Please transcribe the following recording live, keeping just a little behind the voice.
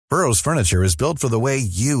Burrow's furniture is built for the way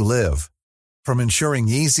you live. From ensuring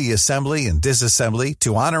easy assembly and disassembly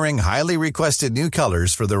to honoring highly requested new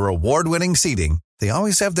colors for their award-winning seating, they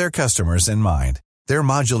always have their customers in mind. Their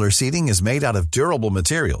modular seating is made out of durable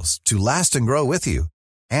materials to last and grow with you.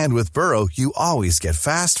 And with Burrow, you always get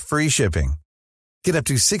fast, free shipping. Get up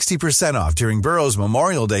to 60% off during Burrow's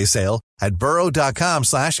Memorial Day sale at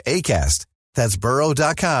burrow.com/ACAST. That's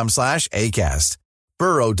burrow.com/ACAST.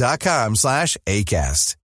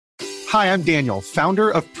 burrow.com/ACAST. Hi, I'm Daniel,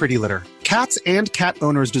 founder of Pretty Litter. Cats and cat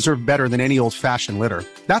owners deserve better than any old-fashioned litter.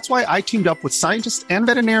 That's why I teamed up with scientists and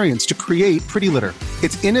veterinarians to create Pretty Litter.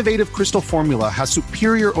 Its innovative crystal formula has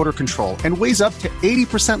superior odor control and weighs up to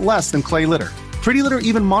 80% less than clay litter. Pretty Litter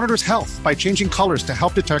even monitors health by changing colors to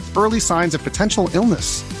help detect early signs of potential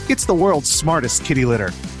illness. It's the world's smartest kitty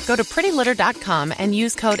litter. Go to prettylitter.com and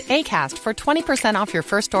use code ACAST for 20% off your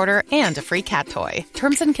first order and a free cat toy.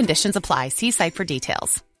 Terms and conditions apply. See site for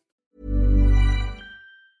details.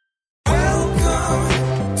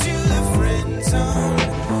 Welcome to the friend zone.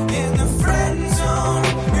 In the friend zone,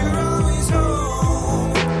 you're always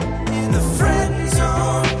home. In the friend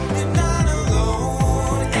zone, you're not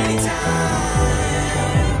alone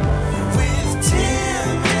anytime. With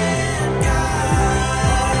Tim and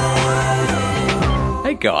Guy.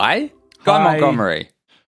 Hey, Guy. Guy Hi. Montgomery.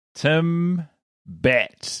 Tim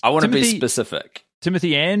Batt. I want to be specific.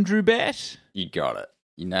 Timothy Andrew Batt. You got it.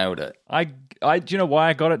 You nailed it. Do you know why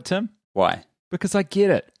I got it, Tim? Why? Because I get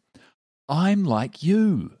it. I'm like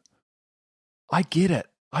you. I get it.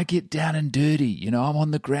 I get down and dirty. You know, I'm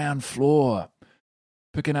on the ground floor,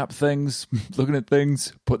 picking up things, looking at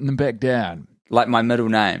things, putting them back down. Like my middle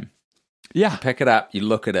name. Yeah. You pick it up, you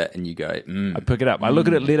look at it, and you go, I pick it up. I look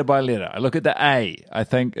at it letter by letter. I look at the A. I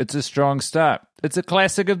think it's a strong start. It's a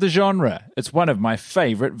classic of the genre. It's one of my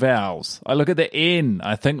favorite vowels. I look at the N.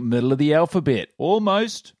 I think middle of the alphabet.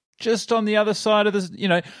 Almost. Just on the other side of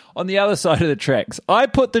the, on the other side of the tracks. I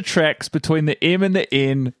put the tracks between the M and the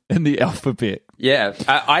N in the alphabet. Yeah,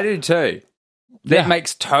 I do too. That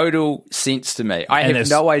makes total sense to me. I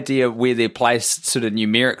have no idea where they're placed sort of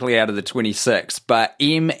numerically out of the 26, but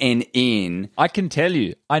M and N. I can tell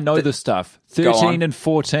you. I know the stuff. 13 and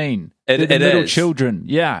 14. They're the middle children.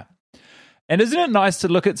 Yeah. And isn't it nice to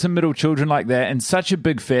look at some middle children like that and such a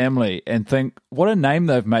big family and think, what a name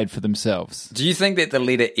they've made for themselves? Do you think that the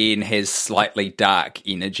letter N has slightly dark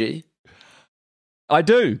energy? I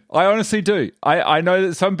do. I honestly do. I know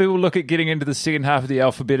that some people look at getting into the second half of the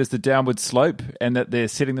alphabet as the downward slope and that they're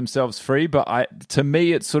setting themselves free. But to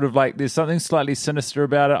me, it's sort of like there's something slightly sinister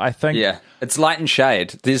about it, I think. Yeah, it's light and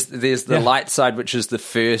shade. There's the light side, which is the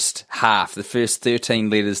first half, the first 13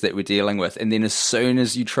 letters that we're dealing with. And then as soon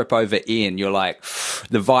as you trip over N, you're like,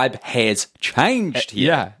 the vibe has changed here.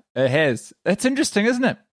 Yeah, it has. That's interesting, isn't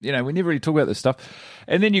it? You know, we never really talk about this stuff.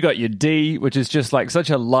 And then you got your D, which is just like such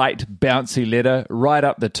a light, bouncy letter right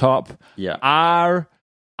up the top. Yeah. R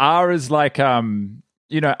is like, R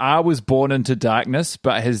was born into darkness,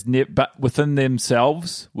 but but within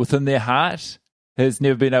themselves, within their heart, has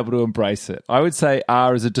never been able to embrace it. I would say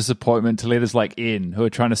R is a disappointment to letters like N, who are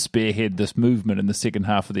trying to spearhead this movement in the second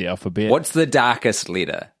half of the alphabet. What's the darkest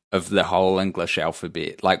letter of the whole English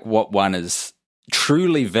alphabet? Like, what one is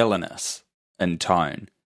truly villainous in tone?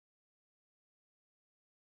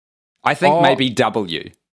 I think maybe W.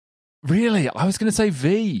 Really? I was going to say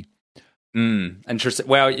V. Interesting.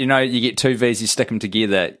 Well, you get two V's, you stick them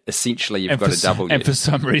together, essentially you've got a W. And for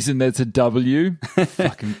some reason that's a W.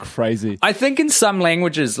 Fucking crazy. I think in some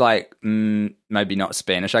languages, like maybe not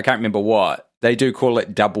Spanish, I can't remember what, they do call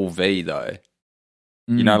it double V though.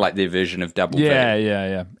 You know, like their version of double V.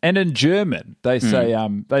 Yeah. And in German, they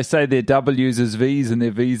say their W's as V's and their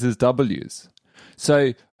V's as W's.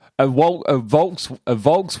 So a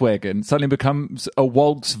Volkswagen suddenly becomes a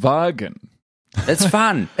Volkswagen. It's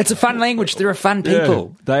fun. It's a fun language. They're a fun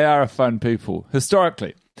people. Yeah, they are a fun people,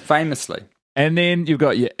 historically. Famously. And then you've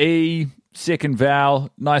got your E, second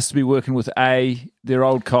vowel. Nice to be working with A. They're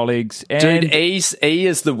old colleagues. And dude, E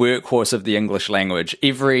is the workhorse of the English language.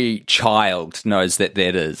 Every child knows that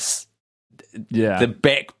is the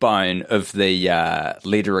backbone of the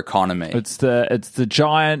letter economy. It's the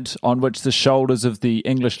giant on which the shoulders of the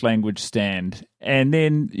English language stand. And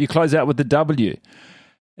then you close out with the W,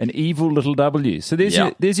 an evil little W. So there's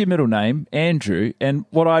your middle name, Andrew. And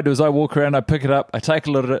what I do is I walk around, I pick it up, I take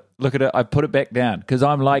a look at it, I put it back down because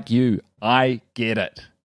I'm like you. I get it.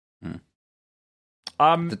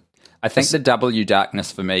 I think the W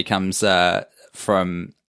darkness for me comes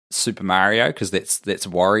from Super Mario because that's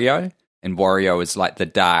Wario. And Wario is like the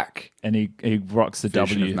dark. And he rocks the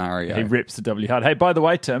W. Of Mario. He reps the W hard. Hey, by the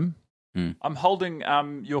way, Tim, I'm holding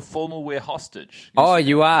your formal wear hostage. Oh,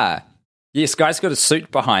 you are. Yes, guy's got a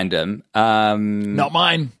suit behind him. Not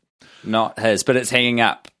mine. Not his, but it's hanging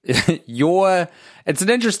up. It's an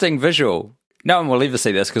interesting visual. No one will ever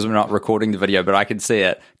see this because we're not recording the video, but I can see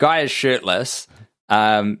it. Guy is shirtless,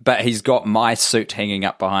 but he's got my suit hanging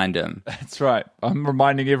up behind him. That's right. I'm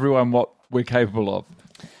reminding everyone what we're capable of.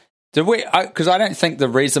 Did we? Because I don't think the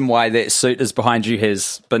reason why that suit is behind you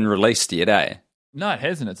has been released yet, eh? No, it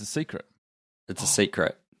hasn't. It's a secret. It's a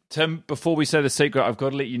secret. Tim, before we say the secret, I've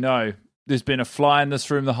got to let you know, there's been a fly in this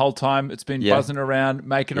room the whole time. It's been buzzing around,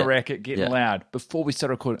 making a racket, getting loud. Before we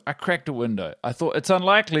started recording, I cracked a window. I thought it's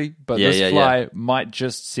unlikely, but this fly might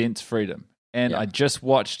just sense freedom. And I just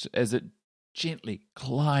watched as it gently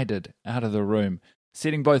glided out of the room,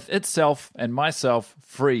 setting both itself and myself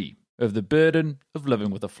free of the burden of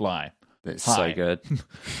living with a fly. That's Hi. so good.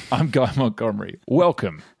 I'm Guy Montgomery.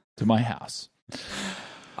 Welcome to my house.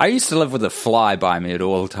 I used to live with a fly by me at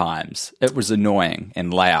all times. It was annoying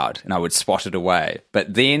and loud, and I would swat it away.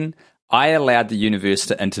 But then I allowed the universe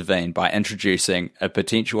to intervene by introducing a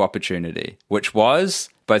potential opportunity, which was,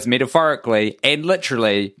 both metaphorically and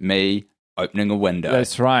literally, me opening a window.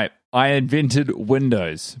 That's right. I invented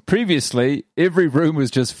windows. Previously, every room was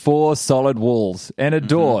just 4 solid walls and a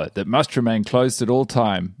door that must remain closed at all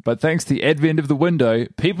time. But thanks to the advent of the window,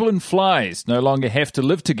 people and flies no longer have to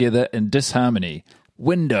live together in disharmony.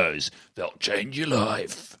 Windows, they'll change your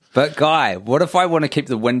life. But Guy, what if I want to keep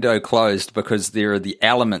the window closed because there are the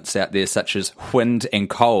elements out there such as wind and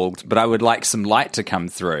cold, but I would like some light to come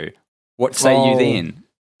through? What say you then?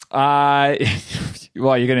 Well,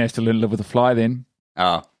 you're going to have to learn to live with a fly then.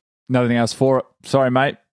 Oh. Nothing else for it. Sorry,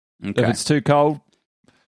 mate. Okay. If it's too cold.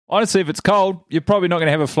 Honestly, if it's cold, you're probably not going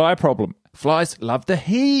to have a fly problem. Flies love the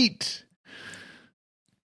heat.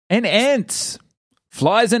 And ants.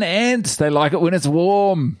 Flies and ants, they like it when it's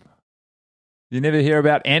warm. You never hear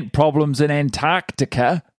about ant problems in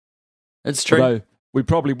Antarctica. It's true. Although we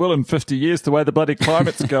probably will in 50 years, the way the bloody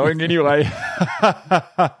climate's going anyway.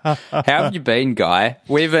 How have you been, Guy?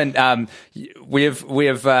 We haven't.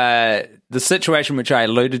 We've the situation which I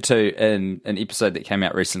alluded to in an episode that came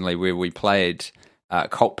out recently, where we played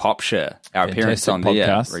Cult Popshire, our appearance on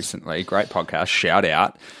there recently. Great podcast. Shout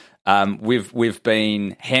out. We've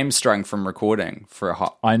been hamstrung from recording for a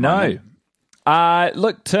hot. I know. moment.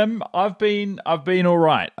 Look, Tim, I've been all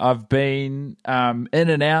right. I've been in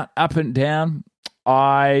and out, up and down.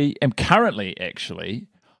 I am currently actually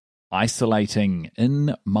isolating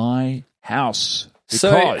in my house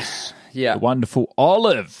because the wonderful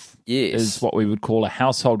Olive is what we would call a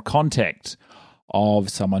household contact of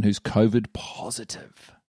someone who's COVID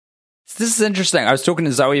positive. This is interesting. I was talking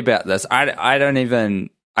to Zoe about this. I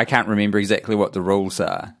can't remember exactly what the rules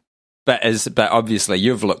are. But obviously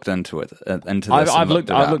you've looked into it. I've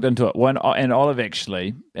looked into it. And Olive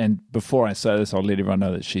actually, and before I say this, I'll let everyone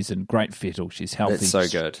know that she's in great fettle. She's healthy. That's so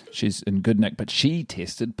good. She's in good nick. But she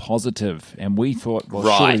tested positive, and we thought,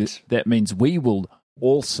 surely that means we will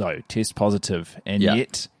also test positive. And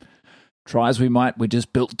yet, try as we might, we're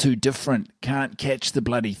just built too different. Can't catch the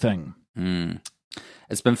bloody thing.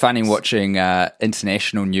 It's been funny watching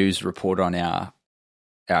international news report on our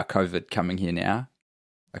COVID coming here now.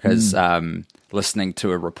 Because listening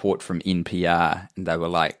to a report from NPR, and they were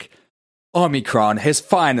like, Omicron has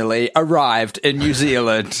finally arrived in New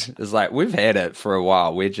Zealand. It's like, we've had it for a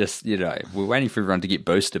while. We're just, we're waiting for everyone to get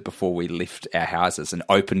boosted before we left our houses and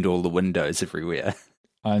opened all the windows everywhere.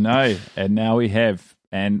 I know, and now we have.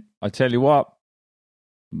 And I tell you what,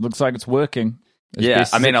 looks like it's working.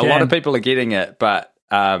 I mean, a lot of people are getting it, but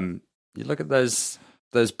you look at the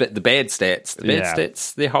bad stats. The bad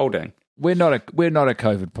stats, they're holding. We're not a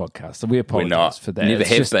COVID podcast, so we apologize for that. Never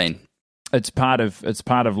have been. It's part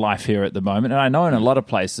of life here at the moment, and I know in a lot of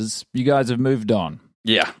places you guys have moved on.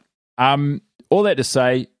 Yeah. All that to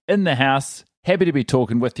say, in the house, happy to be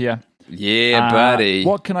talking with you. Yeah, buddy.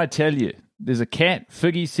 What can I tell you? There's a cat,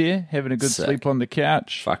 Figgy's here, having a good sleep on the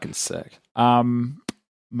couch. Fucking sick.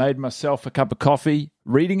 Made myself a cup of coffee,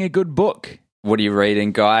 reading a good book. What are you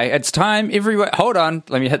reading, Guy? It's time everywhere. Hold on,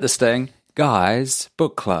 let me hit this thing. Guys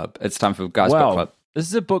Book Club. It's time for Guys Book Club. This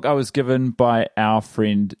is a book I was given by our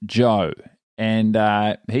friend Joe, and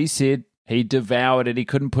he said he devoured it. He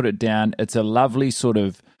couldn't put it down. It's a lovely sort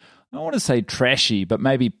of, I don't want to say trashy, but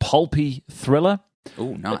maybe pulpy thriller.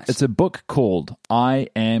 Oh, nice. It's a book called I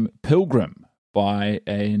Am Pilgrim by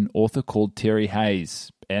an author called Terry Hayes,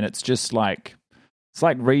 and it's just like, it's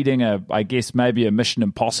like reading I guess maybe a Mission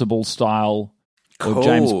Impossible style or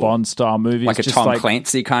James Bond style movies. Like a just Tom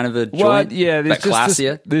Clancy kind of a joint? What? Yeah, there's but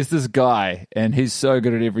classier? there's this guy, and he's so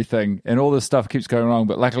good at everything, and all this stuff keeps going wrong,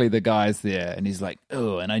 but luckily the guy's there, and he's like,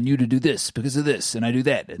 oh, and I knew to do this because of this, and I do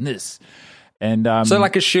that, and this. And so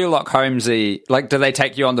like a Sherlock Holmesy, like do they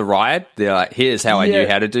take you on the ride? They're like, here's how I knew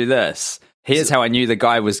how to do this. Here's how I knew the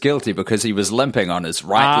guy was guilty because he was limping on his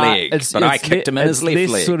right leg, but I kicked him in his left leg.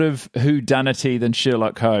 It's less sort of whodunity than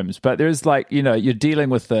Sherlock Holmes, but there's like, you're dealing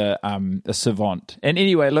with a savant. And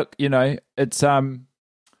anyway, look, it's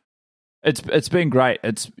been great.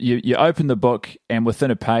 It's you open the book and within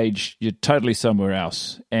a page you're totally somewhere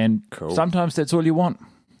else, and sometimes that's all you want.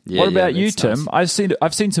 Yeah, what about you, Tim? Nice.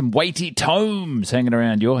 I've seen some weighty tomes hanging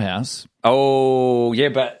around your house. Oh, yeah,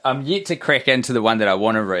 but I'm yet to crack into the one that I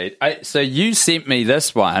want to read. So you sent me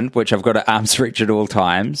this one, which I've got at arm's reach at all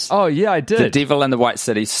times. Oh, yeah, I did. The Devil in the White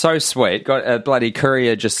City. So sweet. Got a bloody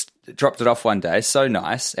courier just dropped it off one day. So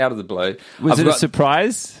nice. Out of the blue. Was it a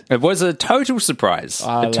surprise? It was a total surprise.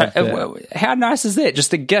 I love that. How nice is that?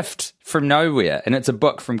 Just a gift from nowhere. And it's a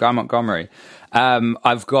book from Guy Montgomery.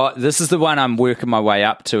 This is the one I'm working my way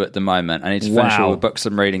up to at the moment. I need to finish all the books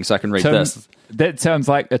I'm reading so I can read this. That sounds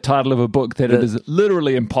like the title of a book that it is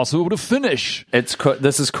literally impossible to finish.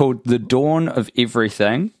 This is called The Dawn of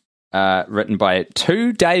Everything, written by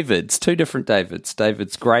two different Davids.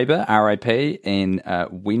 David's Graeber, R.I.P., and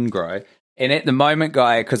Wengrow. And at the moment,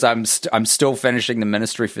 Guy, because I'm still finishing The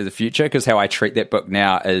Ministry for the Future, because how I treat that book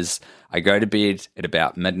now is I go to bed at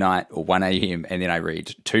about midnight or 1 a.m. and then I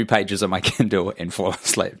read 2 pages on my Kindle and fall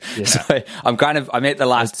asleep. Yeah. So I'm at the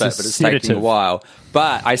last bit, but it's taking a while.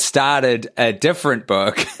 But I started a different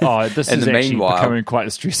book. Oh, this in is the actually meanwhile. becoming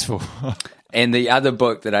quite stressful. And the other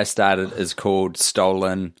book that I started is called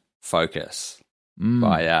Stolen Focus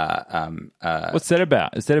by What's that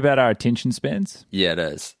about? Is that about our attention spans? Yeah, it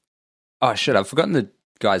is. Oh shit, I've forgotten the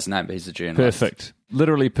guy's name, but he's a journalist. Perfect.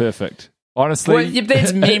 Literally perfect. Honestly. Well, yeah,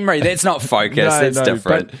 that's memory. That's not focus. That's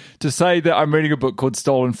different. But to say that I'm reading a book called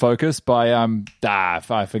Stolen Focus by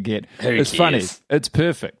I forget. It's funny. It's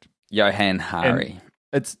perfect. Johann Hari.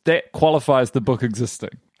 That qualifies the book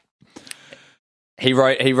existing. He's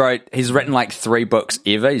written like 3 books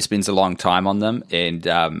ever. He spends a long time on them. And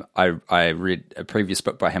I read a previous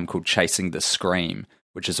book by him called Chasing the Scream,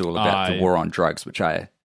 which is all about the war on drugs, which I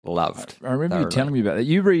loved. I remember you telling me about that.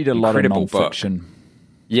 You read a lot of non-fiction. Book.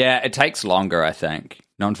 Yeah, it takes longer, I think.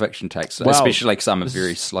 Non-fiction takes, especially because I'm a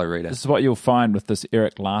very slow reader. This is what you'll find with this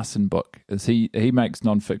Eric Larson book, is he makes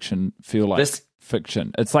non-fiction feel like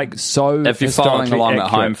fiction. It's like so if you're following along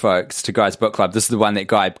accurate. At home, folks, to Guy's Book Club, this is the one that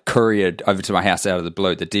Guy couriered over to my house out of the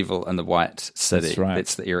blue, The Devil in the White City. That's right.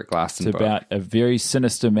 That's the Eric Larson book. It's about a very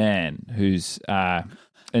sinister man who's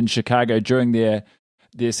in Chicago during their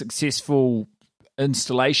successful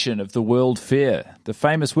installation of the World Fair, the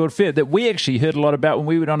famous World Fair that we actually heard a lot about when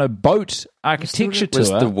we went on a boat architecture tour. It's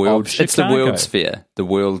the World's Fair. The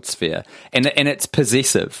World's Fair. And it's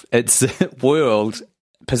possessive. It's world,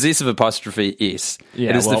 possessive apostrophe S.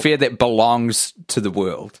 Yeah, it is the fair that belongs to the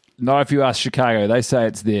world. Not if you ask Chicago. They say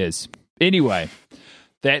it's theirs. Anyway,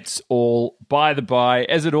 that's all by the by.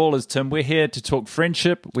 As it all is, Tim, we're here to talk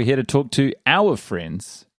friendship. We're here to talk to our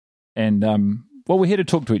friends. And, we're here to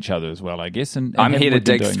talk to each other as well, I guess. And I'm here to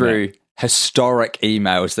dig through historic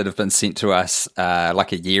emails that have been sent to us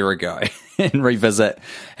like a year ago and revisit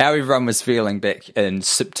how everyone was feeling back in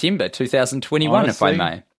September 2021, honestly, if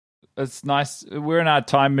I may. It's nice. We're in our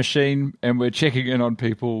time machine and we're checking in on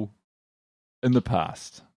people in the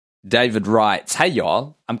past. David writes, "Hey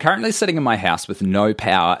y'all, I'm currently sitting in my house with no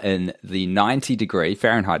power in the 90-degree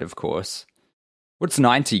Fahrenheit, of course. What's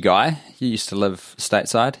 90, Guy? You used to live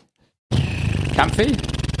stateside. Comfy? 20,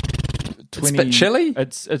 it's a bit chilly?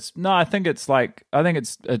 It's no, I think it's okay.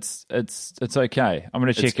 I'm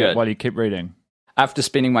going to check it while you keep reading. After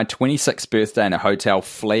spending my 26th birthday in a hotel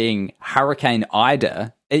fleeing Hurricane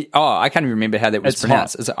Ida. I can't even remember how that was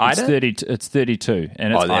pronounced. Hot. Is it Ida? It's 32,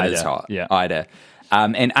 and it's Ida. That is hot. Yeah. Ida.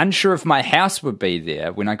 And unsure if my house would be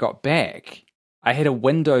there when I got back. I had a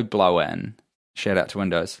window blow in. Shout out to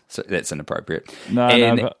windows. So that's inappropriate.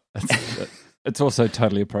 No, but it's also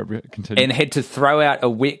totally appropriate. Continue. And had to throw out a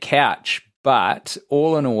wet couch, but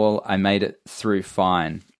all in all, I made it through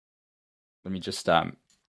fine. Let me just I'm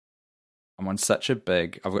on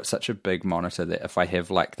I've got such a big monitor that if I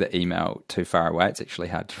have like the email too far away, it's actually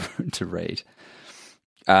hard to read.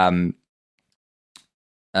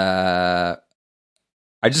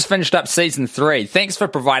 I just finished up season 3. Thanks for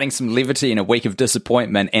providing some levity in a week of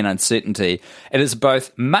disappointment and uncertainty. It is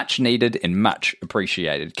both much needed and much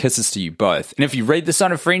appreciated. Kisses to you both. And if you read this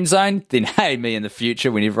on a Friendzone, then hey, me in the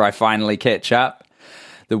future whenever I finally catch up.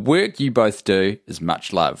 The work you both do is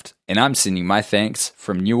much loved, and I'm sending my thanks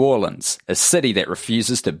from New Orleans, a city that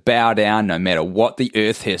refuses to bow down no matter what the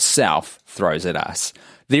earth herself throws at us.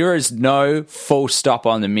 There is no full stop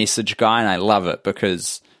on the message, Guy, and I love it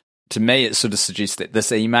because to me it sort of suggests that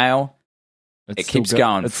this email, it keeps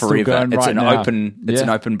going forever. It's an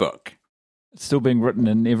open book. It's still being written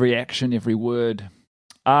in every action, every word.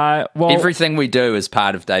 Everything we do is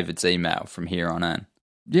part of David's email from here on in.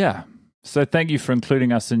 Yeah. So thank you for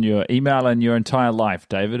including us in your email and your entire life,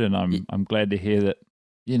 David. And I'm glad to hear that,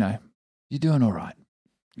 you're doing all right.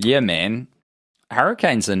 Yeah, man.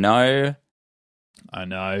 Hurricanes are no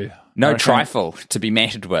trifle to be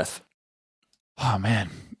matted with. Oh,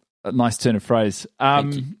 man. A nice turn of phrase.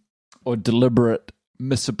 Or deliberate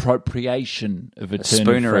misappropriation of a turn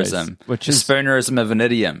spoonerism, of phrase. Which is spoonerism of an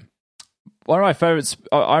idiom. One of my favorites,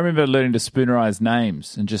 I remember learning to spoonerize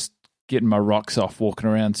names and just getting my rocks off, walking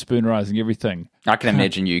around, spoonerizing everything. I can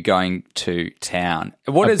imagine you going to town.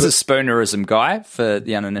 What is a spoonerism, Guy, for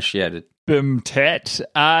the uninitiated? Bim tat.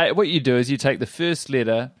 What you do is you take the first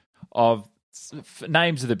letter of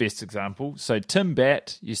names are the best example. So Tim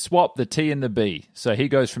Bat, you swap the T and the B. So he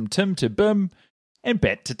goes from Tim to Bim and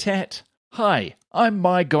Bat to Tat. Hi, I'm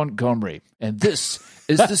Mike Montgomery, and this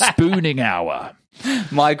is the Spooning Hour.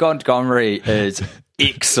 Mike Montgomery is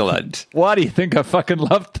excellent. Why do you think I fucking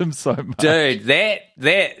loved him so much? Dude,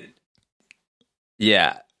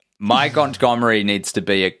 yeah. Mike Montgomery needs to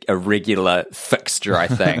be a regular fixture, I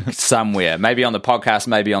think, somewhere. Maybe on the podcast,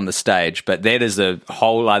 maybe on the stage, but that is a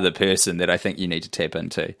whole other person that I think you need to tap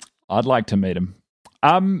into. I'd like to meet him.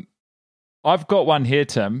 I've got one here,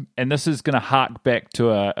 Tim, and this is going to hark back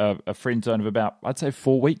to a friend zone of about, I'd say,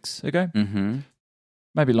 4 weeks ago. Mm-hmm.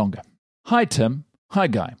 Maybe longer. Hi, Tim. Hi,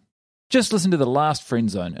 Guy. Just listened to the last friend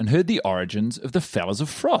zone and heard the origins of the Fellas of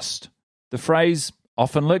Frost. The phrase,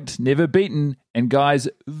 often licked, never beaten, and Guy's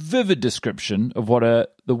vivid description of what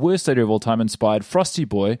the worst leader of all time inspired Frosty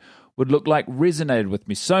Boy would look like resonated with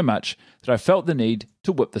me so much that I felt the need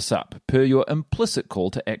to whip this up, per your implicit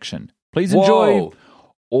call to action. Please enjoy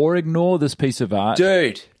or ignore this piece of art.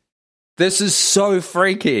 Dude, this is so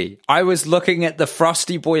freaky. I was looking at the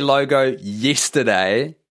Frosty Boy logo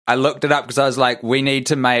yesterday. I looked it up because I was like, we need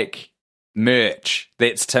to make merch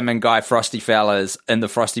that's Tim and Guy Frosty Fellas in the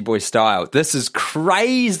Frosty Boy style. This is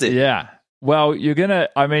crazy. Yeah. Well,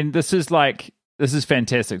 this is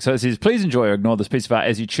fantastic. So it says, please enjoy or ignore this piece of art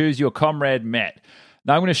as you choose your comrade, Matt.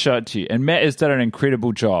 Now I'm going to show it to you. And Matt has done an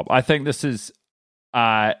incredible job. I think this is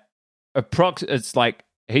it's like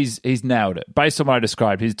he's nailed it. Based on what I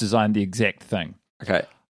described, he's designed the exact thing. Okay.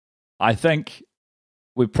 I think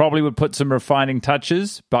we probably would put some refining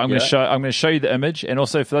touches, but I'm going to show you the image. And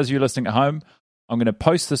also for those of you listening at home, I'm going to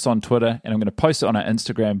post this on Twitter and I'm going to post it on our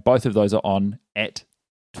Instagram. Both of those are on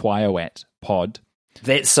 @twiowatpod.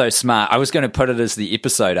 That's so smart. I was going to put it as the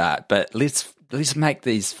episode art, but let's make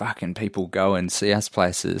these fucking people go and see us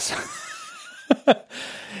places.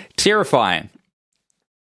 Terrifying.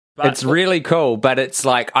 It's really cool, but it's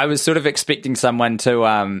like I was sort of expecting someone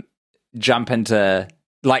to jump into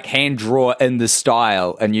like hand draw in the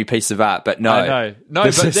style a new piece of art, but no. I know.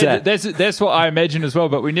 But that's what I imagine as well,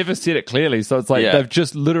 but we never said it clearly. So it's like they've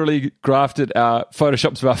just literally grafted our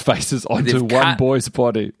photoshops of our faces onto one boy's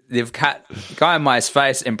body. They've cut Guy and Mai's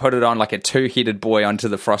face and put it on like a two-headed boy onto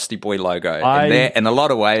the Frosty Boy logo. And that, in a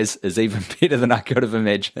lot of ways, is even better than I could have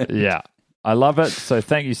imagined. Yeah. I love it. So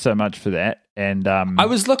thank you so much for that. And I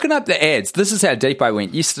was looking up the ads. This is how deep I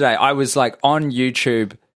went. Yesterday, I was like on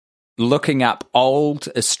YouTube looking up old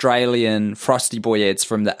Australian Frosty Boy ads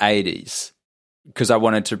from the 80s because I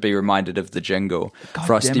wanted to be reminded of the jingle. God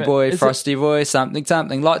Frosty Boy, something,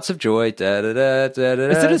 something, lots of joy. Da, da, da, da, da,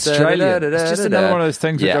 is it Australian? It's just another one of those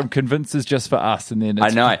things that Yeah. I'm convinced is just for us, and then it's,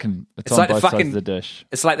 it's on like both sides of the dish.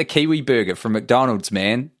 It's like the Kiwi burger from McDonald's,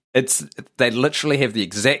 man. They literally have the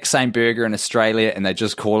exact same burger in Australia and they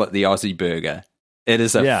just call it the Aussie burger. It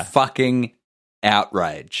is a fucking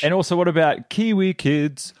outrage. And also, what about Kiwi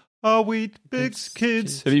kids? Are we big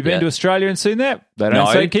kids? Have you been to Australia and seen that? They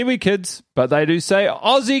don't say Kiwi kids, but they do say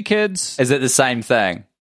Aussie kids. Is it the same thing?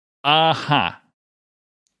 Uh-huh.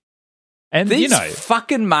 And these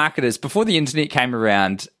fucking marketers, before the internet came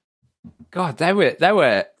around, God, they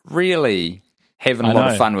were really having a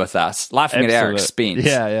lot of fun with us, laughing at our expense.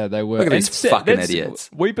 Yeah, they were. Look at these fucking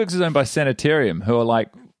idiots. Weet-Bix is owned by Sanitarium, who are like,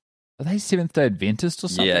 are they Seventh-day Adventists or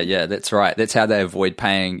something? Yeah, that's right. That's how they avoid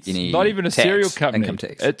paying any It's not even a cereal company. Income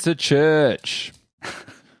tax. It's a church.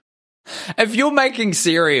 If you're making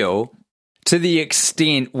cereal to the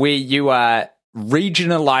extent where you are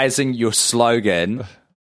regionalizing your slogan,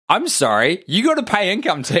 I'm sorry, you got to pay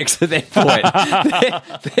income tax at that point.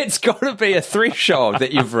 That's got to be a threshold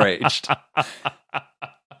that you've reached.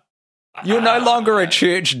 You're no longer a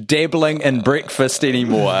church dabbling in breakfast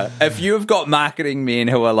anymore. If you've got marketing men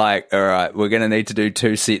who are like, all right, we're going to need to do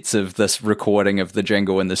 2 sets of this recording of the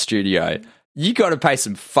jingle in the studio, you got to pay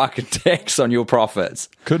some fucking tax on your profits.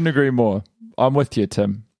 Couldn't agree more. I'm with you,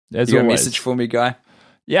 Tim. As You got a always. message for me, guy?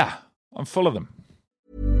 Yeah, I'm full of them.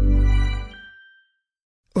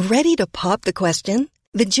 Ready to pop the question?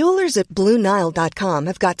 The jewelers at BlueNile.com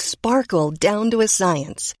have got sparkle down to a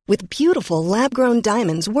science with beautiful lab-grown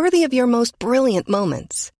diamonds worthy of your most brilliant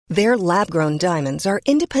moments. Their lab-grown diamonds are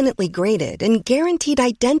independently graded and guaranteed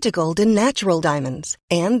identical to natural diamonds,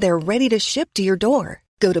 and they're ready to ship to your door.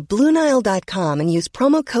 Go to BlueNile.com and use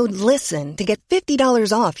promo code LISTEN to get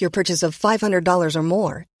 $50 off your purchase of $500 or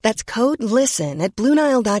more. That's code LISTEN at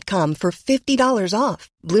BlueNile.com for $50 off.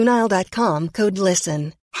 BlueNile.com, code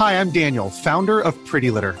LISTEN. Hi, I'm Daniel, founder of Pretty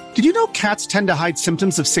Litter. Did you know cats tend to hide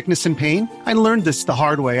symptoms of sickness and pain? I learned this the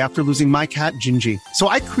hard way after losing my cat, Gingy. So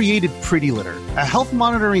I created Pretty Litter, a health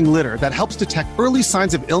monitoring litter that helps detect early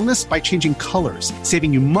signs of illness by changing colors,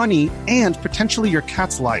 saving you money and potentially your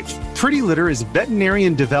cat's life. Pretty Litter is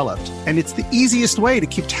veterinarian developed, and it's the easiest way to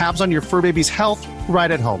keep tabs on your fur baby's health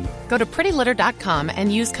right at home. Go to prettylitter.com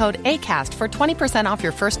and use code ACAST for 20% off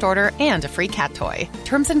your first order and a free cat toy.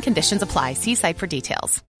 Terms and conditions apply. See site for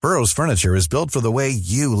details. Burrow's furniture is built for the way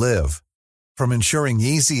you live. From ensuring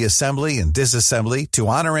easy assembly and disassembly to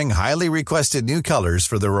honoring highly requested new colors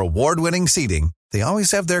for their award-winning seating, they always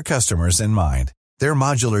have their customers in mind. Their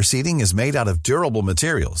modular seating is made out of durable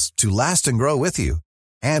materials to last and grow with you.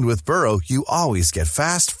 And with Burrow, you always get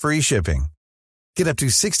fast, free shipping. Get up to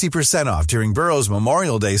 60% off during Burrow's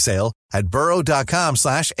Memorial Day sale at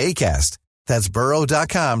burrow.com/ACAST. That's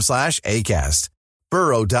burrow.com/ACAST.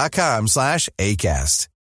 burrow.com/ACAST.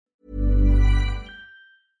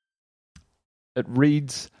 It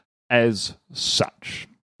reads as such.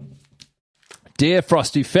 Dear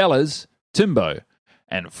Frosty Fellas, Timbo,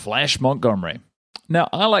 and Flash Montgomery. Now,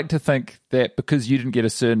 I like to think that because you didn't get a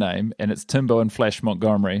surname and it's Timbo and Flash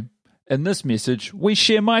Montgomery, in this message, we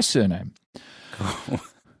share my surname.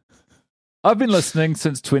 I've been listening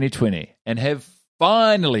since 2020 and have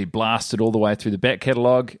finally blasted all the way through the back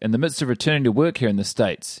catalogue in the midst of returning to work here in the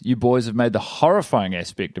States. You boys have made the horrifying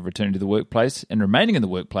aspect of returning to the workplace and remaining in the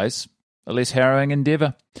workplace a less harrowing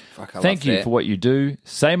endeavour. Thank you for what you do.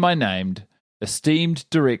 Say my name, esteemed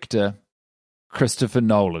director, Christopher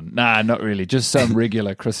Nolan. Nah, not really. Just some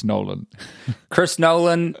regular Chris Nolan. Chris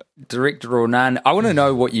Nolan, director or none. I want to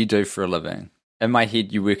know what you do for a living. In my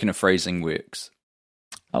head, you work in a freezing works.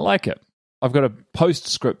 I like it. I've got a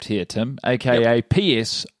postscript here, Tim, a.k.a.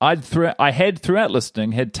 P.S. I had throughout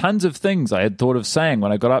listening, had tons of things I had thought of saying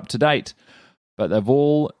when I got up to date, but they've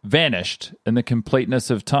all vanished in the completeness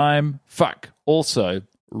of time. Fuck. Also,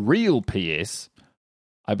 real P.S.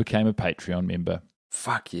 I became a Patreon member.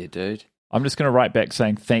 Fuck yeah, dude. I'm just going to write back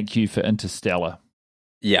saying thank you for Interstellar.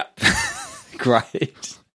 Yeah.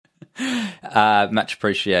 Great. Much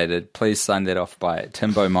appreciated. Please sign that off by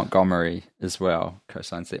Timbo Montgomery as well.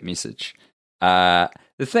 Co-signs that message. The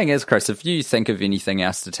thing is, Chris, if you think of anything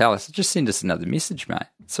else to tell us, just send us another message, mate.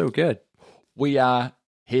 It's all good. We are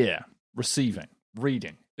here, receiving,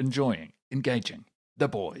 reading, enjoying, engaging. The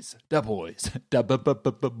boys, the boys, the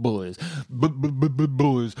boys.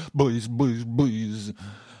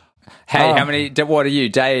 Hey, how many? What are you?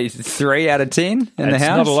 Day 3 out of 10 in the house?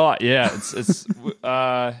 It's not a lot. Yeah, it's.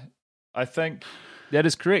 I think that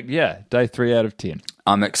is correct. Yeah, day 3 out of 10.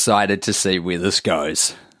 I'm excited to see where this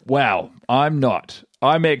goes. Wow, I'm not.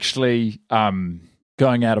 I'm actually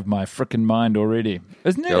going out of my frickin' mind already.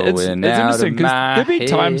 Isn't it? It's interesting because there'll be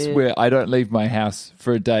times where I don't leave my house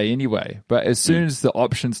for a day anyway, but as soon as the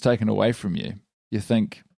option's taken away from you, you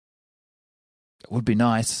think it would be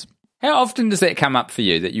nice. How often does that come up for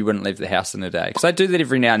you that you wouldn't leave the house in a day? Because I do that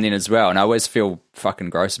every now and then as well, and I always feel fucking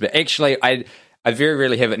gross. But actually, I very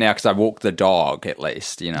rarely have it now because I walk the dog at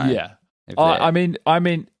least, you know. Yeah. I mean,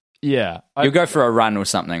 yeah. You'll go for a run or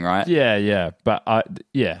something, right? Yeah. But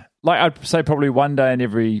like I'd say probably one day in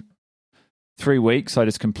every 3 weeks, I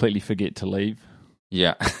just completely forget to leave.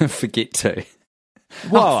 Yeah, forget to.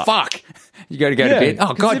 Well, oh, fuck. You got to go to bed.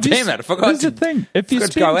 Oh, god damn it. I forgot Here's the thing. If you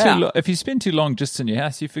spend spend too long just in your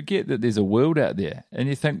house, you forget that there's a world out there. And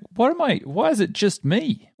you think, why is it just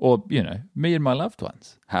me? Or, me and my loved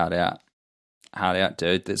ones. Hard out,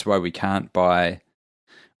 dude. That's why we can't buy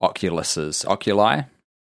Oculi.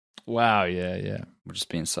 Wow, yeah. We'll just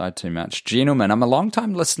be inside too much. Gentlemen, I'm a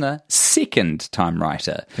long-time listener, second-time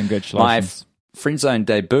writer. Congratulations. Friendzone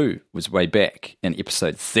debut was way back in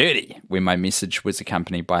episode 30, where my message was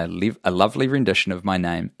accompanied by a lovely rendition of my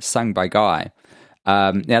name, sung by Guy.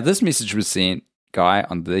 Now, this message was sent, Guy,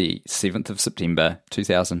 on the 7th of September,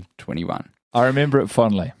 2021. I remember it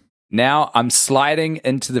fondly. Now I'm sliding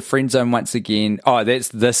into the friend zone once again. Oh, that's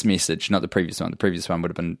this message, not the previous one. The previous one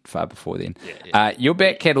would have been far before then. Your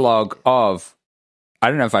back catalogue of... I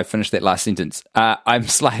don't know if I finished that last sentence. I'm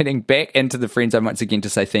sliding back into the friend zone once again to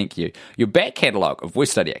say thank you. Your back catalogue of Voice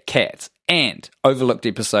Study, Cats, and overlooked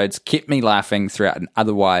episodes kept me laughing throughout an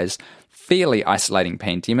otherwise fairly isolating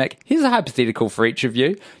pandemic. Here's a hypothetical for each of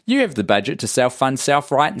you. You have the budget to self-fund,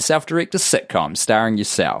 self-write, and self-direct a sitcom starring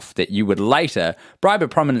yourself that you would later bribe a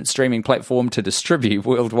prominent streaming platform to distribute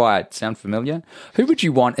worldwide. Sound familiar? Who would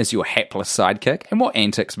you want as your hapless sidekick, and what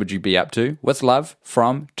antics would you be up to? With love,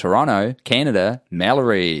 from Toronto, Canada,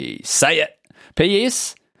 Mallory. Say it!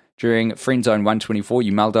 P.S. During Friendzone 124,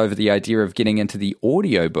 you mulled over the idea of getting into the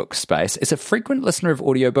audiobook space. As a frequent listener of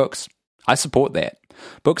audiobooks, I support that.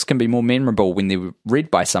 Books can be more memorable when they're read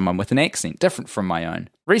by someone with an accent different from my own.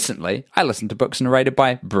 Recently, I listened to books narrated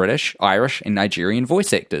by British, Irish, and Nigerian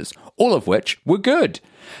voice actors, all of which were good.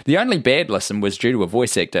 The only bad listen was due to a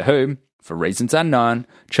voice actor who, for reasons unknown,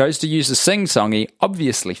 chose to use a sing-songy,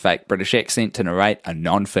 obviously fake British accent to narrate a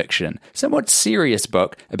non-fiction, somewhat serious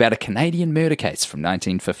book about a Canadian murder case from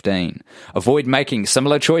 1915. Avoid making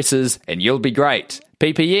similar choices and you'll be great.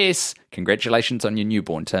 PPS, congratulations on your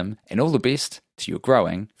newborn, Tim, and all the best to your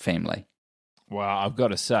growing family. Well, I've got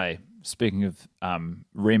to say, speaking of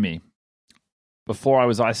Remy, before I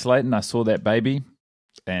was isolating, I saw that baby,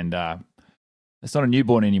 and it's not a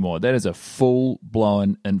newborn anymore. That is a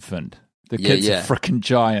full-blown infant. The kid's a freaking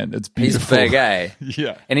giant. It's beautiful. He's big, eh?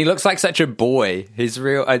 Yeah. And he looks like such a boy. He's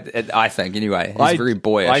real, I think, anyway. He's very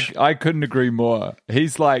boyish. I couldn't agree more.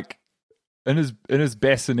 He's like, in his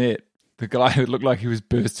bassinet, the guy who looked like he was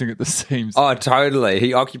bursting at the seams. Oh, totally.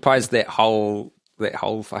 He occupies that whole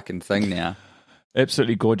fucking thing now.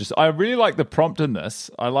 Absolutely gorgeous. I really like the prompt in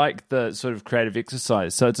this. I like the sort of creative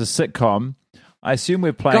exercise. So it's a sitcom. I assume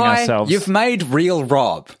we're playing Guy, ourselves. You've made real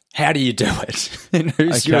Rob. How do you do it? And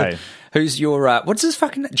who's your what's his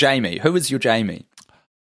fucking Jamie? Who is your Jamie?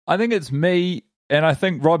 I think it's me, and I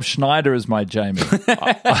think Rob Schneider is my Jamie.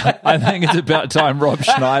 I think it's about time Rob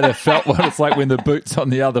Schneider felt what it's like when the boot's on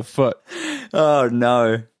the other foot. Oh,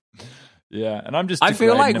 no. Yeah, and I'm just... I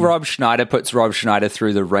feel like him. Rob Schneider puts Rob Schneider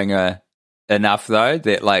through the ringer enough, though,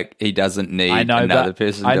 that like he doesn't need another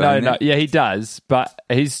person doing that. Yeah, he does, but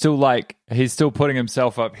he's still putting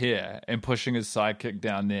himself up here and pushing his sidekick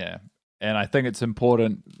down there. And I think it's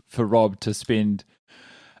important for Rob to spend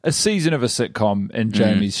a season of a sitcom in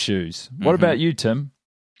Jamie's shoes. What about you, Tim?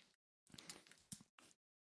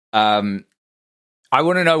 I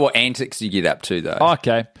want to know what antics you get up to, though.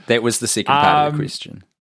 Okay. That was the second part of the question.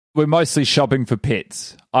 We're mostly shopping for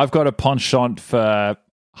pets. I've got a penchant for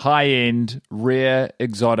high-end, rare,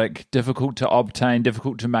 exotic, difficult to obtain,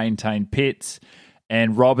 difficult to maintain pets.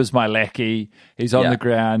 And Rob is my lackey. He's on the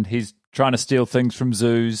ground. He's trying to steal things from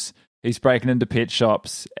zoos. He's breaking into pet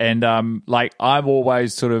shops. And I'm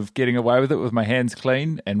always sort of getting away with it with my hands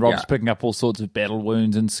clean. And Rob's picking up all sorts of battle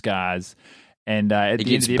wounds and scars. And at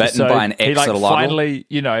the end of the episode, by an axolotl. Finally,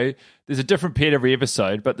 there's a different pet every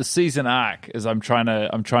episode. But the season arc is I'm trying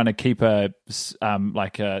to keep a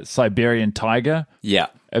Siberian tiger. Yeah.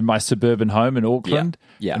 In my suburban home in Auckland.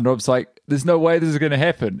 Yeah. And Rob's like, there's no way this is going to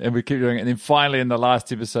happen. And we keep doing it. And then finally in the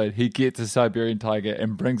last episode, he gets a Siberian tiger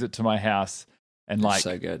and brings it to my house. And That's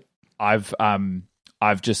so good. I've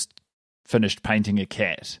just finished painting a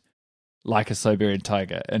cat like a Siberian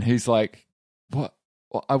tiger. And he's like, what?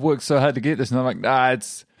 I've worked so hard to get this. And I'm like, nah,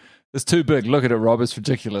 it's too big. Look at it, Rob. It's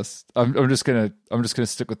ridiculous. I'm just gonna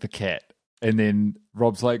stick with the cat. And then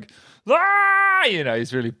Rob's like,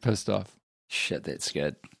 he's really pissed off. Shit, that's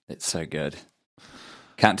good. That's so good.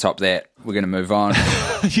 Can't top that. We're going to move on.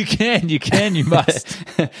 You must.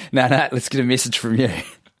 No, let's get a message from you.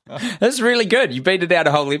 That's really good. You beat it out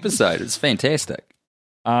a whole episode. It's fantastic.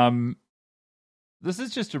 This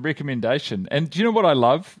is just a recommendation. And do you know what I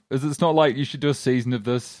love? Is it's not like you should do a season of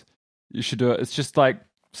this. You should do it. It's just like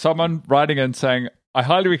someone writing in saying, I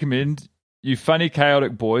highly recommend you funny,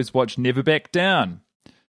 chaotic boys watch Never Back Down.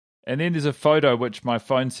 And then there's a photo which my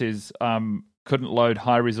phone says couldn't load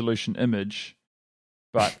high-resolution image.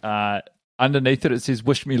 But underneath it says,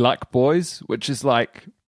 wish me luck, boys, which is like,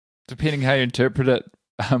 depending how you interpret it,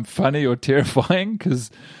 funny or terrifying,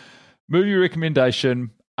 because movie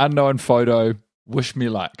recommendation, unknown photo, wish me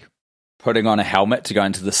luck. Putting on a helmet to go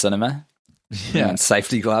into the cinema. Yeah. And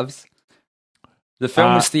safety gloves. The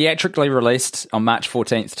film was theatrically released on March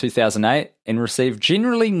 14th, 2008, and received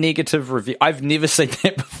generally negative review. I've never seen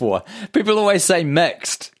that before. People always say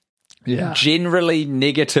mixed. Yeah. Generally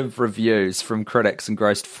negative reviews from critics, and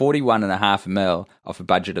grossed 41.5 mil off a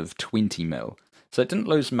budget of 20 mil. So it didn't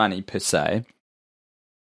lose money per se.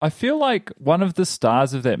 I feel like one of the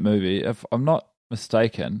stars of that movie, if I'm not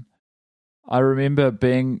mistaken, I remember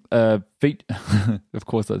being of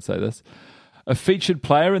course I'd say this, a featured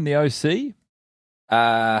player in the OC.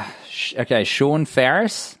 Okay, Sean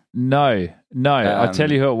Farris? No. I'll tell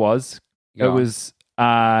you who it was. It was,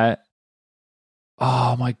 oh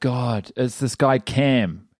my God, it's this guy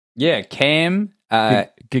Cam. Yeah, Cam.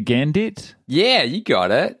 Gagandit? Yeah, you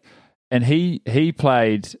got it. And he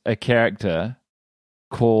played a character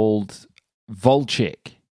called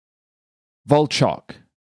Volchok.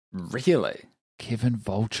 Really? Kevin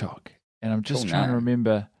Volchok. And I'm just trying to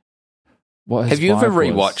remember what his Have you ever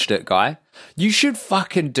vibe was. rewatched it, Guy? You should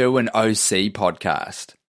fucking do an OC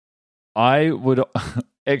podcast. I would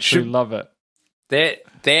actually love it.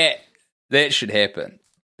 That should happen.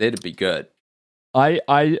 That'd be good.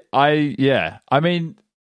 Yeah. I mean,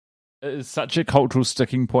 it's such a cultural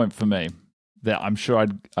sticking point for me that I'm sure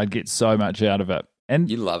I'd get so much out of it. And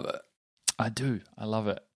You love it. I do. I love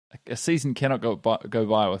it. A season cannot go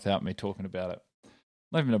by without me talking about it.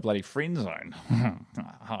 Not even a bloody friend zone.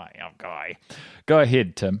 Hi, I'm Guy. Go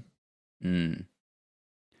ahead, Tim.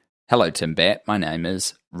 Hello, Tim Bat. My name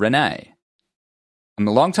is Renee. I'm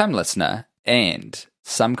a long-time listener and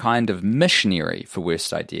some kind of missionary for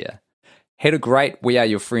Worst Idea. Had a great We Are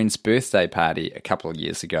Your Friends birthday party a couple of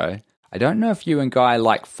years ago. I don't know if you and Guy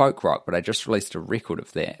like folk rock, but I just released a record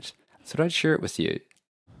of that. I thought I'd share it with you.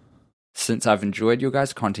 Since I've enjoyed your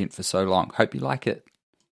guys' content for so long, hope you like it.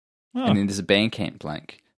 Oh. And then there's a Bandcamp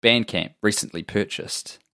link. Bandcamp, recently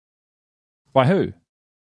purchased. By who?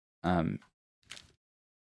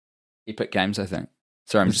 Epic Games, I think.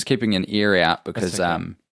 Sorry, I'm just keeping an ear out because okay.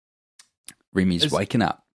 Remy's waking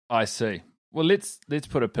up. I see. Well, let's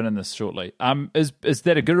put a pin in this shortly. Is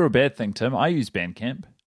that a good or a bad thing, Tim? I use Bandcamp.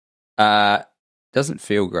 Doesn't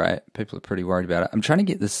feel great. People are pretty worried about it. I'm trying to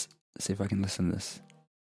get this. See if I can listen to this.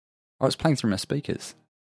 Oh, it's playing through my speakers.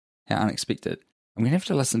 How unexpected. I'm going to have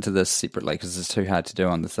to listen to this separately because it's too hard to do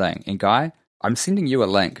on the thing. And Guy, I'm sending you a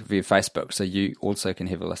link via Facebook so you also can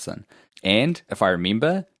have a listen. And if I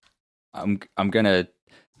remember, I'm going to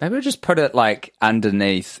maybe I'll just put it like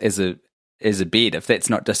underneath as a bed if that's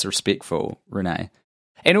not disrespectful, Renee.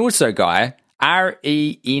 And also, Guy,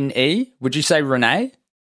 Rene, would you say Renee?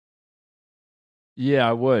 Yeah,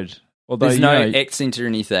 I would. Although there's no accent or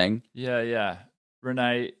anything. Yeah.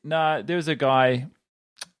 Renee. No, there was a guy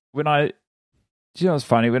it's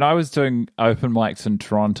funny? When I was doing open mics in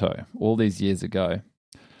Toronto all these years ago,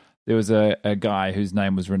 there was a guy whose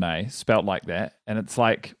name was Renee, spelt like that. And it's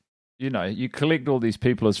like, you collect all these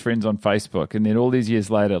people as friends on Facebook, and then all these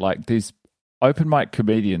years later, like these open mic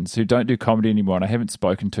comedians who don't do comedy anymore, and I haven't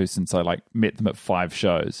spoken to since I met them at 5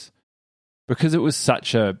 shows, because it was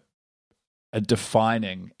such a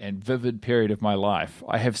defining and vivid period of my life.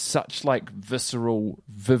 I have such visceral,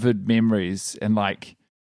 vivid memories, and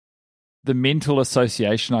the mental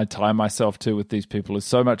association I tie myself to with these people is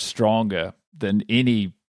so much stronger than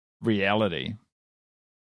any reality.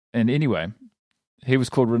 And anyway, he was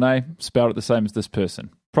called Renee, spelled it the same as this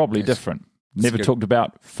person. Probably yes. different. Never talked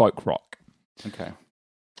about folk rock. Okay.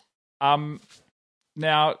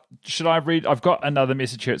 Now, should I read? I've got another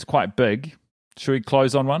message here. It's quite big. Should we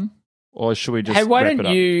close on one? Or should we just why wrap don't it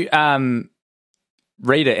up? you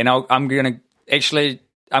read it, and I'm going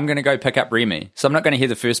to go pick up Remy. So I'm not going to hear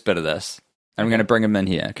the first bit of this. I'm going to bring him in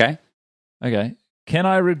here, okay? Okay. Can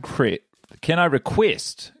I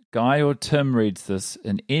request Guy or Tim reads this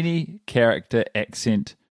in any character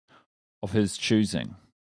accent of his choosing?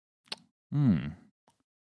 I'm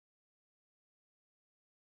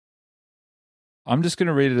just going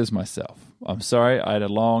to read it as myself. I'm sorry, I had a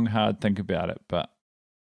long, hard think about it, but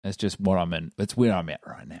that's just what I'm in. That's where I'm at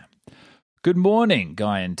right now. Good morning,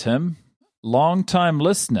 Guy and Tim. Long-time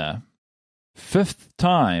listener, 5th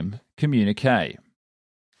time communique.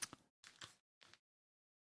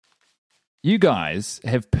 You guys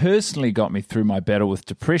have personally got me through my battle with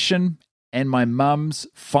depression and my mum's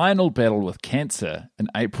final battle with cancer in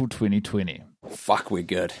April 2020. Fuck, we're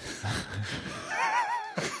good.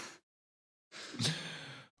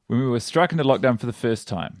 When we were struck into lockdown for the first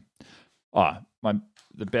time.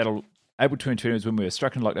 The battle, April 2020 was when we were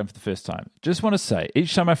struck into lockdown for the first time. Just want to say,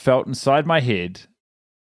 each time I felt inside my head,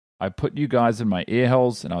 I put you guys in my ear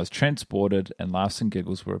holes and I was transported, and laughs and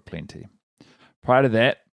giggles were aplenty. Prior to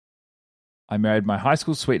that, I married my high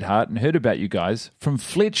school sweetheart and heard about you guys from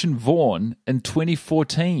Fletch and Vaughan in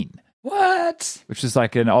 2014. What? Which is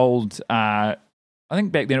like an old, I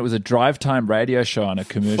think back then it was a drive time radio show on a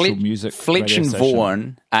commercial music Fletch radio and station.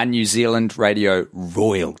 Vaughan are New Zealand radio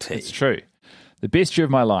royalty. It's true. The best year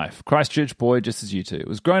of my life. Christchurch boy, just as you two. It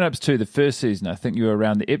was Grown Ups 2, the first season. I think you were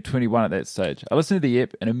around the EP 21 at that stage. I listened to the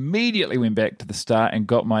EP and immediately went back to the start and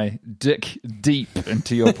got my dick deep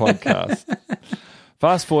into your podcast.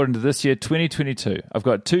 Fast forward into this year, 2022. I've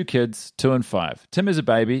got 2 kids, 2 and 5. Tim is a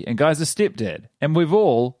baby and Guy's a stepdad. And we've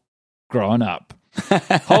all grown up.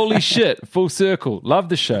 Holy shit, full circle. Love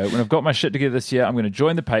the show. When I've got my shit together this year, I'm going to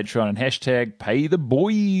join the Patreon and hashtag pay the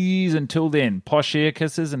boys. Until then, posh air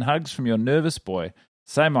kisses and hugs from your nervous boy.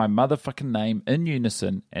 Say my motherfucking name in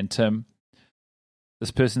unison. And Tim,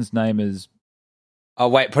 this person's name is... Oh,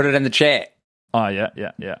 wait, put it in the chat. Oh, yeah.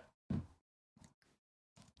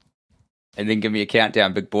 And then give me a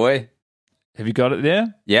countdown, big boy. Have you got it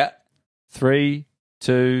there? Yeah. 3,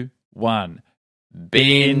 2, 1.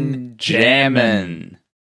 Benjamin.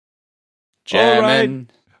 All right.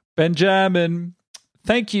 Benjamin.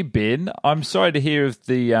 Thank you, Ben. I'm sorry to hear of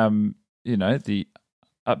the, the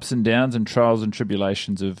ups and downs and trials and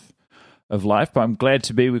tribulations of life, but I'm glad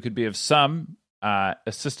we could be of some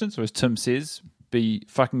assistance, or as Tim says, be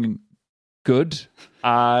fucking good.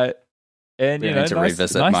 And nice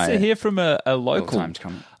to hear from a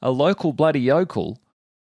local bloody yokel.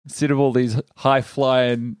 Instead of all these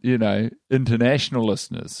high-flying, international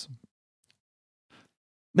listeners.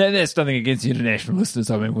 Now, that's nothing against the international listeners.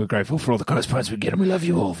 I mean, we're grateful for all the correspondence we get, and we love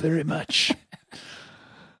you all very much.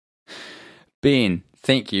 Ben,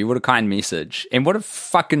 thank you. What a kind message. And what a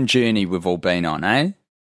fucking journey we've all been on, eh?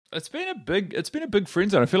 It's been a big friend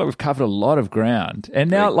zone. I feel like we've covered a lot of ground. And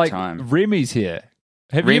now, Remy's here.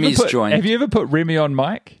 Remy's joined. Have you ever put Remy on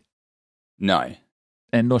mic? No.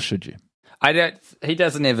 And nor should you. He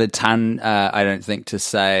doesn't have a ton, I don't think, to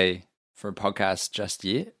say for a podcast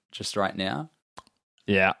just right now.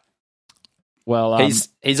 Yeah. Well,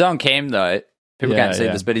 he's on cam though. People can't see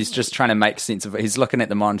this, but he's just trying to make sense of it. He's looking at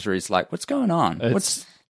the monitor. He's like, "What's going on? What's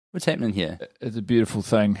happening here?" It's a beautiful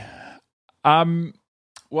thing.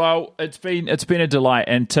 Well, it's been a delight.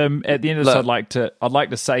 And Tim, at the end of this, I'd like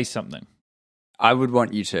to say something. I would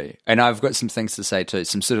want you to, and I've got some things to say too.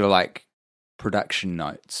 Some sort of like production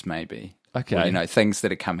notes, maybe. Okay. Or, things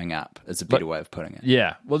that are coming up is a better way of putting it.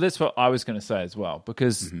 Yeah. Well, that's what I was going to say as well,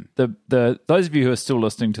 because the those of you who are still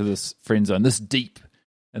listening to this friend zone, this deep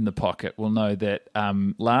in the pocket, will know that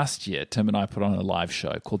last year Tim and I put on a live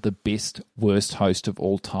show called The Best Worst Host of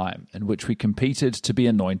All Time, in which we competed to be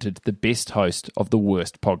anointed the best host of the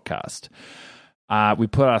worst podcast. We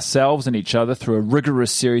put ourselves and each other through a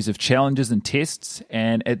rigorous series of challenges and tests,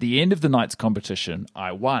 and at the end of the night's competition,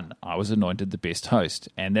 I won. I was anointed the best host,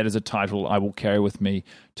 and that is a title I will carry with me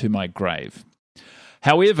to my grave.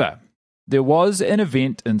 However, there was an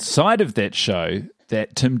event inside of that show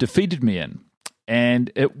that Tim defeated me in,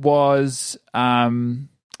 and it was, I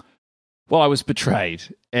was betrayed,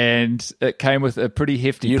 and it came with a pretty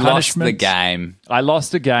hefty punishment. You lost the game. I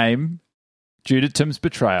lost a game due to Tim's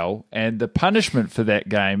betrayal, and the punishment for that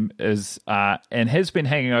game is, and has been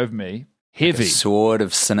hanging over me, heavy. Like a sword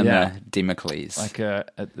of cinema Damocles. Like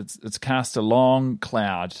it's cast a long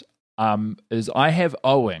cloud, is I have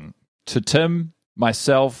owing to Tim,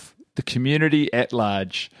 myself, the community at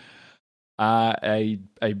large, a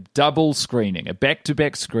double screening, a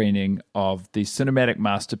back-to-back screening of the cinematic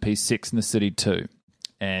masterpiece Sex and the City 2.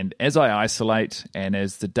 And as I isolate and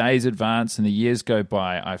as the days advance and the years go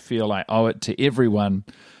by, I feel I owe it to everyone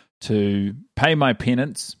to pay my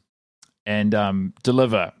penance and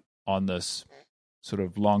deliver on this sort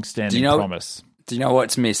of long-standing promise. Do you know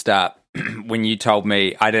what's messed up? When you told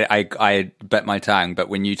me, I bit my tongue, but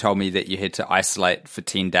when you told me that you had to isolate for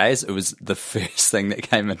 10 days, it was the first thing that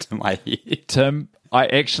came into my head. Tim, I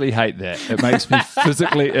actually hate that. It makes me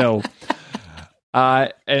physically ill.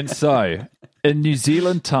 And so, in New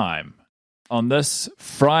Zealand time, on this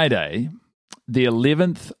Friday, the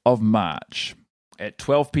 11th of March, at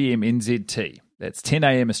 12 p.m. NZT, that's 10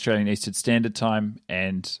 a.m. Australian Eastern Standard Time,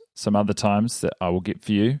 and some other times that I will get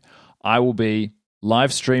for you, I will be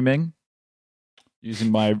live streaming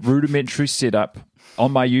using my rudimentary setup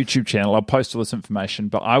on my YouTube channel. I'll post all this information,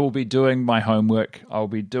 but I will be doing my homework. I'll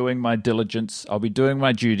be doing my diligence. I'll be doing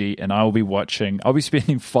my duty, and I'll be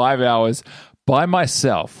spending 5 hours by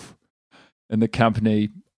myself in the company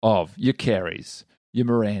of your Carries, your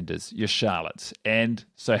Mirandas, your Charlottes, and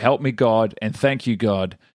so help me God, and thank you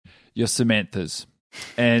God, your Samanthas,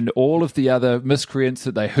 and all of the other miscreants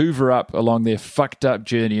that they hoover up along their fucked up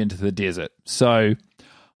journey into the desert. So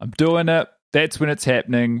I'm doing it. That's when it's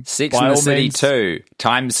happening. Sex By in the all City means. 2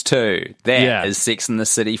 times 2. That is Sex in the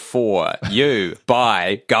City 4. You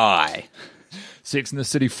by Guy. Sex in the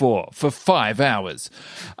City 4 for 5 hours.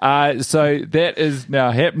 So that is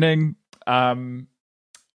now happening. And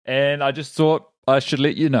I just thought I should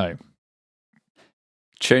let you know.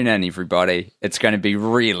 Tune in, everybody. It's going to be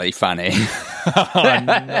really funny. Oh,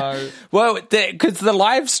 no. Well, because the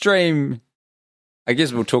live stream, I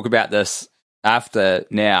guess we'll talk about this after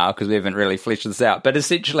now because we haven't really fleshed this out. But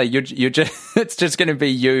essentially, you're just it's just going to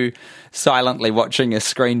be you silently watching a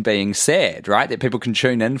screen being sad, right? That people can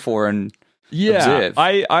tune in for and observe.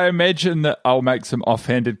 I imagine that I'll make some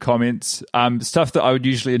offhanded comments, stuff that I would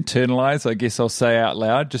usually internalize. I guess I'll say out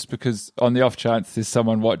loud, just because on the off chance there's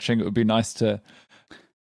someone watching, it would be nice to.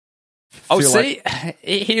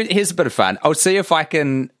 Here's a bit of fun. I'll see if I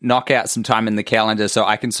can knock out some time in the calendar so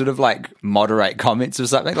I can sort of like moderate comments or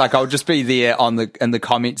something. Like I'll just be there in the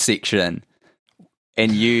comment section,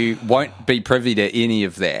 and you won't be privy to any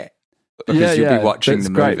of that because you'll be watching the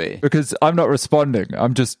movie. Great, because I'm not responding.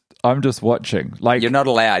 I'm just watching. Like you're not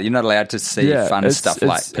allowed. You're not allowed to see fun stuff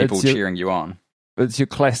like people cheering you on. It's your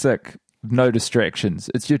classic no distractions.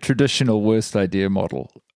 It's your traditional worst idea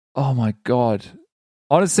model. Oh my God.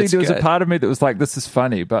 Honestly, there was a part of me that was like, this is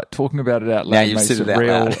funny, but talking about it out loud makes it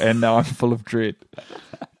real, and now I'm full of dread.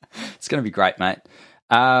 It's going to be great, mate.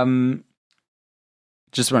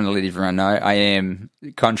 Just want to let everyone know, I am,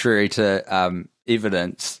 contrary to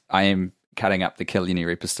evidence, I am cutting up the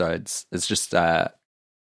Killionaire episodes. It's just,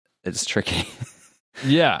 it's tricky.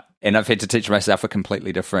 Yeah. And I've had to teach myself a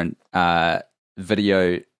completely different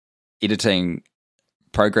video editing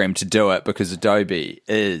program to do it because Adobe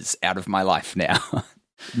is out of my life now.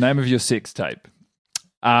 Name of your sex tape,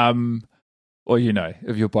 or of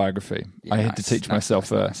your biography. Yeah, I had to teach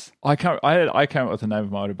myself I came up with the name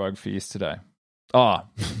of my autobiography yesterday. I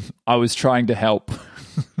was trying to help.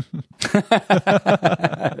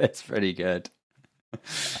 That's pretty good.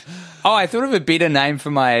 Oh, I thought of a better name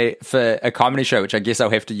for a comedy show, which I guess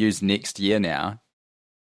I'll have to use next year now.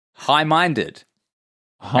 High-minded.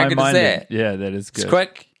 How good is that? Yeah, that is good. It's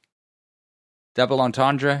quick. Double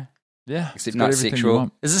entendre. Yeah, except not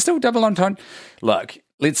sexual. Is it still double entendre? Look,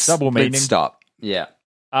 let's stop. Yeah.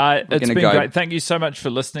 It's been great. Thank you so much for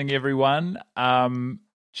listening, everyone.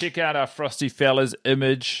 Check out our Frosty Fellas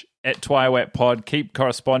image at Twilight Pod. Keep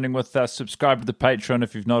corresponding with us. Subscribe to the Patreon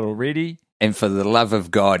if you've not already. And for the love of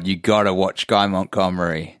God, you got to watch Guy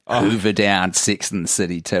Montgomery hoover down Sex and the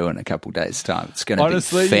City 2 in a couple days' time. It's going to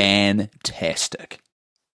be fantastic.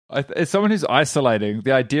 As someone who's isolating,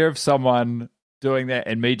 the idea of someone doing that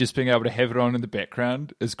and me just being able to have it on in the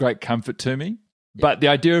background is great comfort to me. Yeah. But the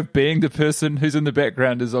idea of being the person who's in the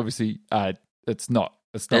background is obviously it's not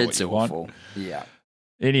what you awful. Want. Yeah.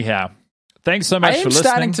 Anyhow, thanks so much for listening. I'm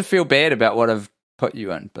starting to feel bad about what I've put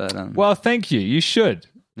you in, but well, thank you. You should.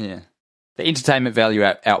 Yeah. The entertainment value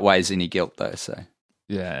outweighs any guilt, though. So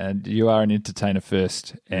yeah, and you are an entertainer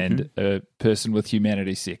first, and a person with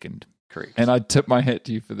humanity second. Correct. And I tip my hat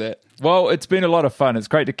to you for that. Well, it's been a lot of fun. It's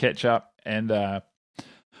great to catch up. And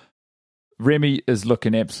Remy is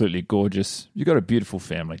looking absolutely gorgeous. You've got a beautiful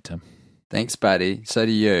family, Tim. Thanks, buddy. So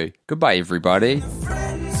do you. Goodbye, everybody.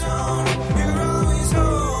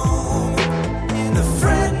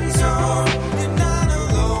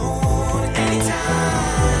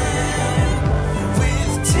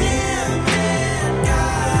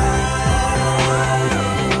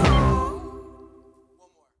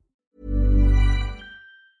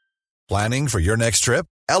 Planning for your next trip?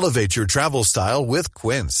 Elevate your travel style with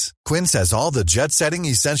Quince. Quince has all the jet-setting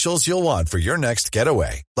essentials you'll want for your next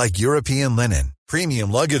getaway, like European linen,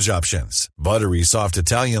 premium luggage options, buttery soft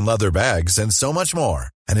Italian leather bags, and so much more.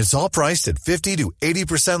 And it's all priced at 50 to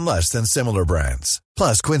 80% less than similar brands.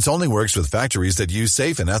 Plus, Quince only works with factories that use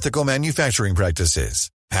safe and ethical manufacturing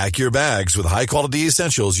practices. Pack your bags with high-quality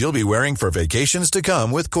essentials you'll be wearing for vacations to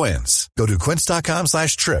come with Quince. Go to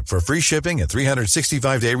quince.com/trip for free shipping and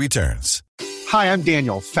 365-day returns. Hi, I'm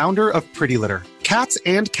Daniel, founder of Pretty Litter. Cats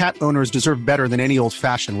and cat owners deserve better than any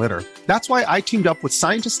old-fashioned litter. That's why I teamed up with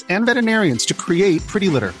scientists and veterinarians to create Pretty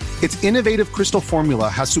Litter. Its innovative crystal formula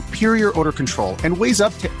has superior odor control and weighs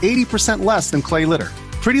up to 80% less than clay litter.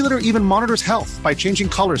 Pretty Litter even monitors health by changing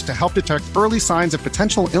colors to help detect early signs of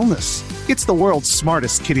potential illness. It's the world's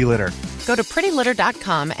smartest kitty litter. Go to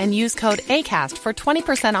prettylitter.com and use code ACAST for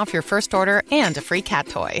 20% off your first order and a free cat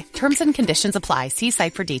toy. Terms and conditions apply. See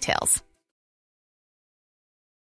site for details.